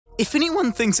If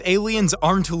anyone thinks aliens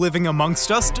aren't living amongst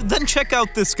us, then check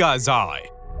out this guy's eye.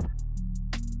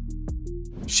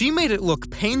 She made it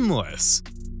look painless.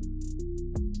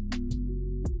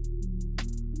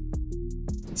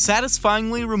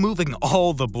 Satisfyingly removing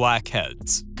all the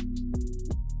blackheads.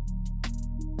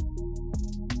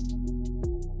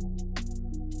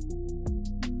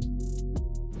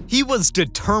 He was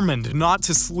determined not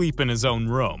to sleep in his own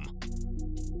room.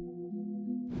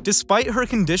 Despite her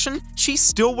condition, she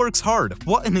still works hard.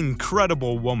 What an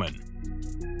incredible woman.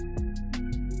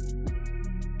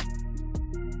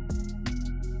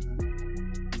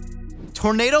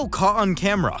 Tornado caught on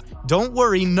camera. Don't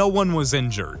worry, no one was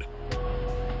injured.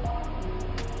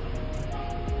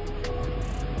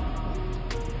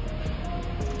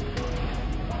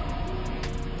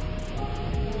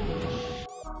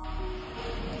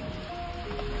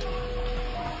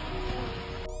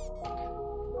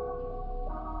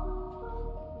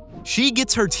 She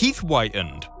gets her teeth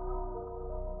whitened.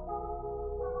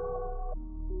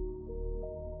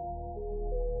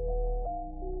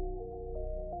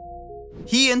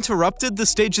 He interrupted the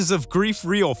stages of grief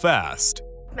real fast.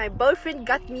 My boyfriend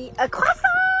got me a croissant!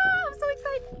 I'm so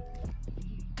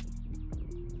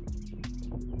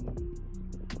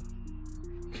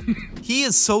excited! He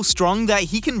is so strong that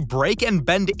he can break and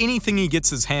bend anything he gets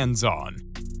his hands on.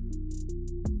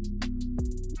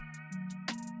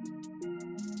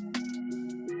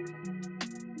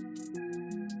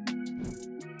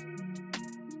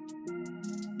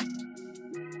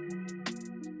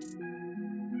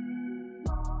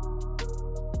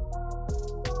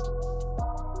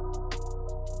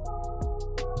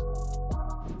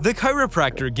 The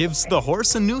chiropractor gives the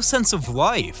horse a new sense of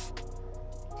life.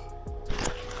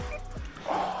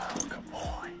 Good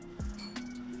boy.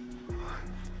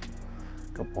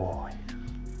 Good boy.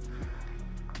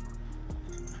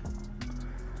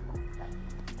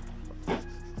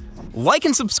 Like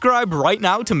and subscribe right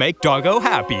now to make Doggo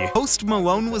happy. Host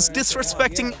Malone was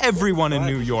disrespecting everyone in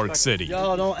New York City.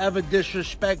 Yo, don't ever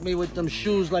disrespect me with them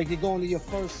shoes like you're going to your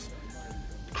first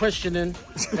Christianing,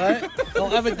 right?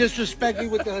 Don't ever disrespect me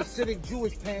with the Hasidic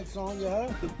Jewish pants on, you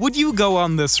heard? Would you go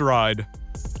on this ride?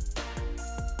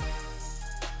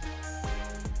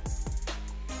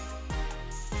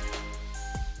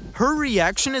 Her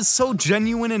reaction is so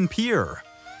genuine and pure.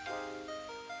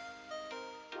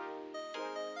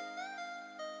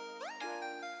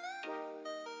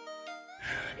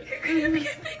 You're gonna be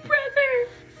a big brother!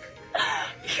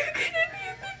 You're gonna be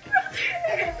a big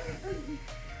brother!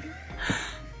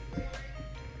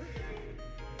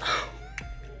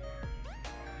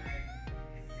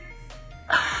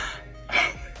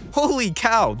 Holy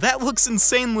cow, that looks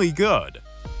insanely good.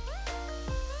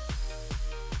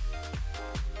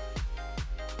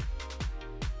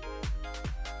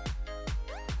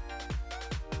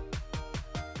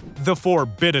 The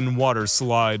forbidden water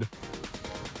slide.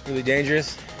 Really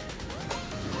dangerous.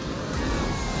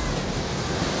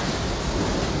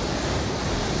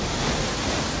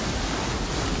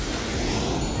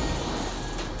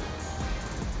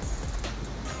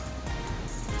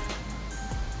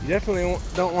 You definitely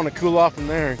don't want to cool off in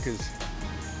there, because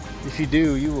if you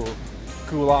do, you will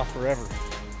cool off forever.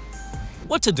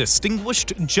 What a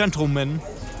distinguished gentleman.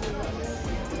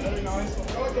 Very nice.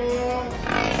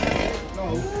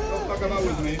 No, don't talk about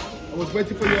with me. I was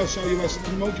waiting for you to show you a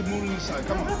emoji moving inside.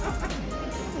 Come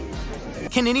on.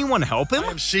 Can anyone help him? I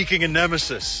am seeking a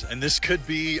nemesis, and this could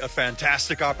be a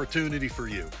fantastic opportunity for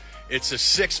you. It's a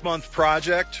 6-month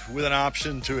project with an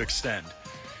option to extend.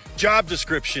 Job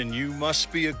description: you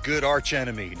must be a good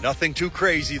archenemy. Nothing too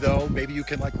crazy though. Maybe you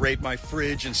can like raid my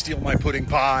fridge and steal my pudding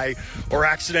pie, or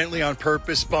accidentally on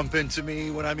purpose bump into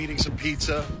me when I'm eating some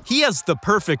pizza. He has the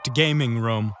perfect gaming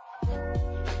room.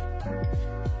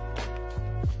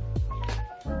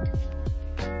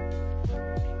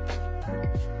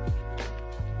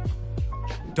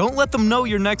 Don't let them know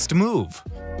your next move.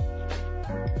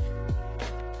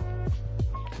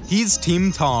 He's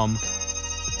Team Tom.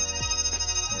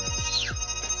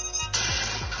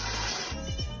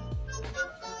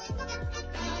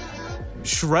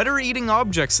 Shredder eating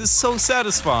objects is so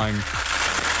satisfying.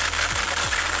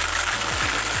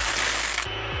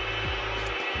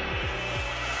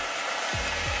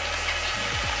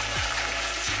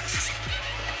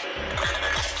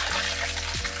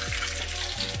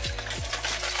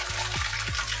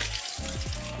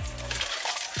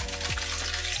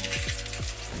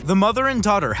 The mother and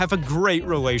daughter have a great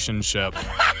relationship.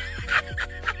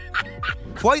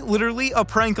 Quite literally a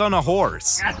prank on a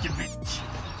horse.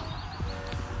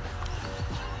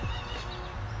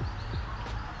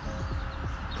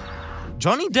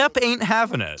 Johnny Depp ain't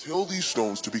having it. Tell these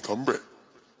stones to become bread.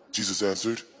 Jesus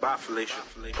answered. Bye, Felicia.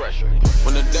 Pressure.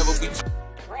 When the devil be...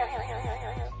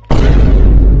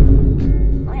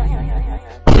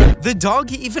 The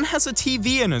dog even has a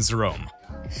TV in his room.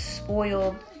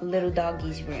 Spoiled little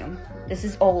doggy's room. This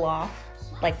is Olaf,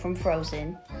 like from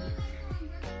Frozen.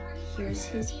 Here's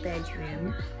his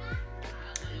bedroom.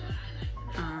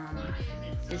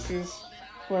 This is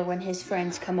where when his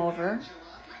friends come over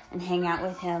and hang out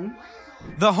with him.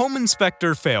 The home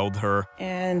inspector failed her.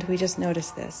 And we just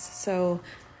noticed this. So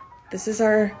this is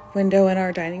our window in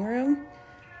our dining room.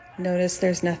 Notice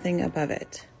there's nothing above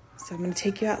it. So I'm going to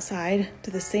take you outside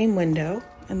to the same window,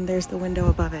 and there's the window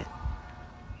above it.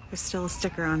 There's still a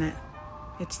sticker on it.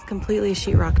 It's completely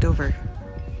sheetrocked over.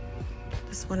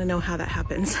 Just want to know how that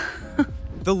happens.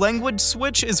 The language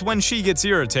switch is when she gets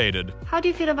irritated. How do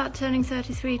you feel about turning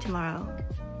 33 tomorrow?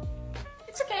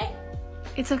 It's okay.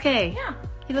 It's okay? Yeah.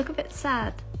 You look a bit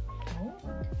sad. No.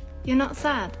 You're not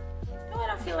sad? No, I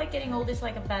don't feel like getting old is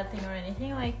like a bad thing or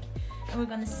anything. Like, and we're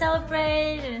gonna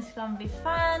celebrate, and it's gonna be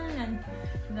fun, and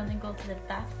we're gonna go to the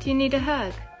bath. Do you need a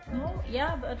hug? No,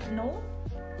 yeah, but no.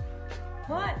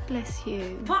 What? Bless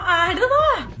you. Vad är det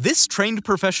då? This trained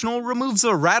professional removes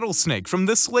a rattlesnake from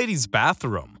this lady's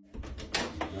bathroom.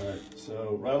 Alright,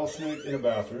 so rattlesnake in a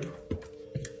bathroom.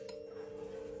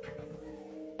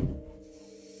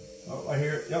 Oh, I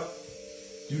hear it. Yep.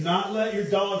 Do not let your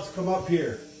dogs come up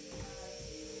here.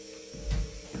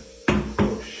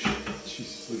 Oh shit.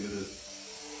 Jesus, look at this.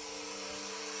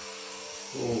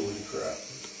 Holy crap.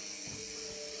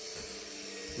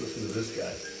 Listen to this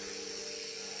guy.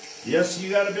 Yes, you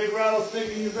got a big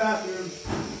rattlesnake in your bathroom.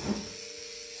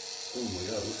 Oh my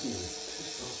god, listen to this.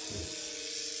 Pissed off thing.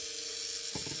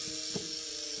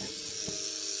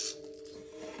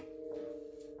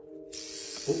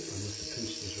 Oh, I must have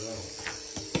pinched his rattle.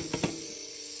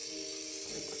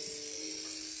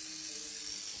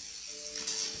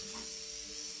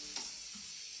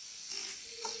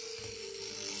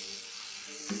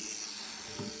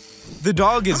 The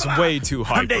dog is way too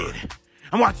hyper. I'm dead.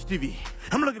 I'm watching TV.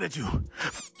 I'm looking at you.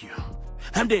 F you.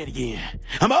 I'm dead again.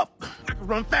 I'm up. I can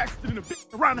run faster than a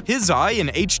bitch around. His eye in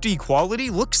HD quality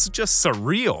looks just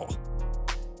surreal.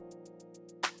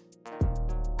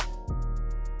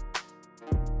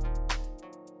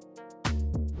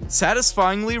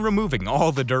 Satisfyingly removing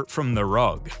all the dirt from the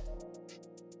rug.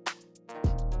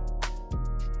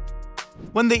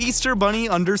 When the Easter Bunny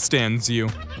understands you.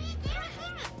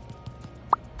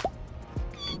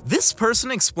 This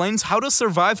person explains how to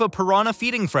survive a piranha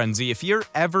feeding frenzy if you're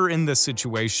ever in this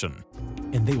situation.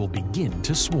 And they will begin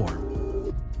to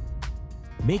swarm.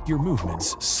 Make your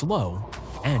movements slow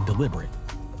and deliberate.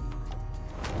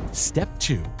 Step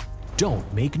 2.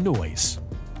 Don't make noise.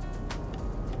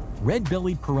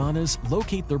 Red-bellied piranhas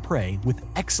locate their prey with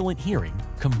excellent hearing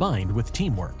combined with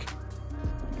teamwork.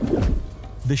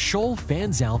 The shoal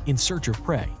fans out in search of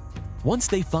prey. Once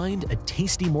they find a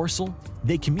tasty morsel,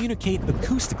 they communicate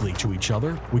acoustically to each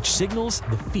other, which signals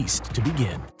the feast to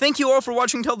begin. Thank you all for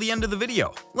watching till the end of the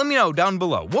video. Let me know down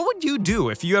below, what would you do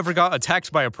if you ever got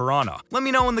attacked by a piranha? Let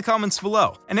me know in the comments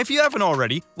below. And if you haven't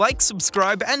already, like,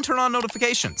 subscribe, and turn on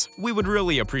notifications. We would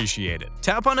really appreciate it.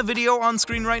 Tap on a video on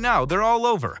screen right now, they're all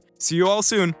over. See you all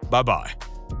soon, bye-bye.